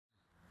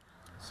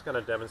just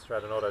going to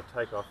demonstrate an auto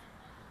takeoff.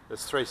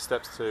 There's 3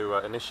 steps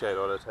to initiate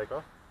auto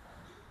takeoff.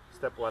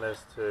 Step 1 is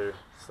to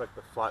select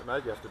the flight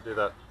mode. You have to do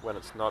that when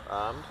it's not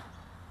armed.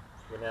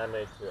 We now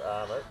need to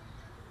arm it.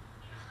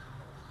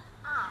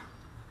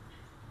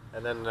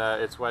 And then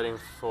it's waiting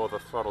for the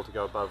throttle to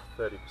go above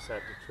 30% to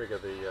trigger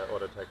the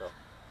auto takeoff.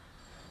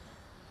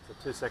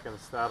 It's a 2-second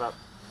startup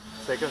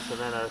sequence and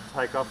then a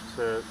takeoff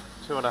to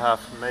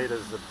 2.5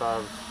 meters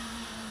above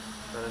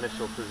an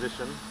initial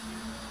position.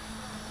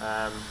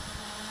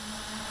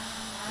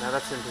 Now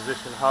that's in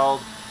position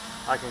hold.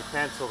 I can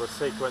cancel the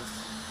sequence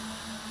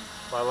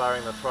by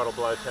lowering the throttle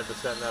below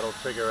 10%, and that'll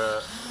trigger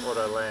a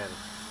auto land.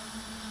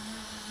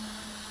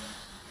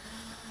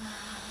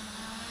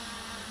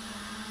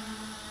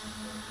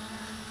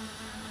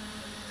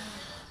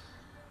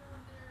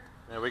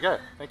 There we go,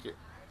 thank you.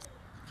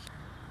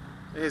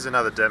 Here's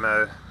another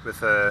demo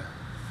with a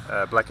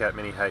Blackout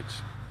Mini H.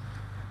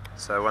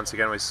 So once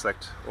again we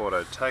select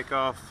auto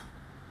takeoff,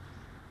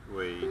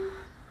 we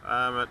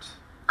arm it,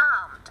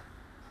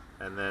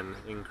 and then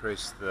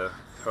increase the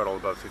throttle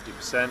above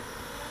 50%.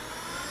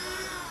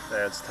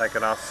 There it's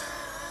taken off,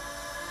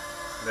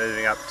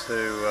 moving up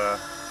to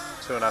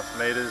 2.5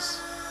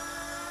 meters.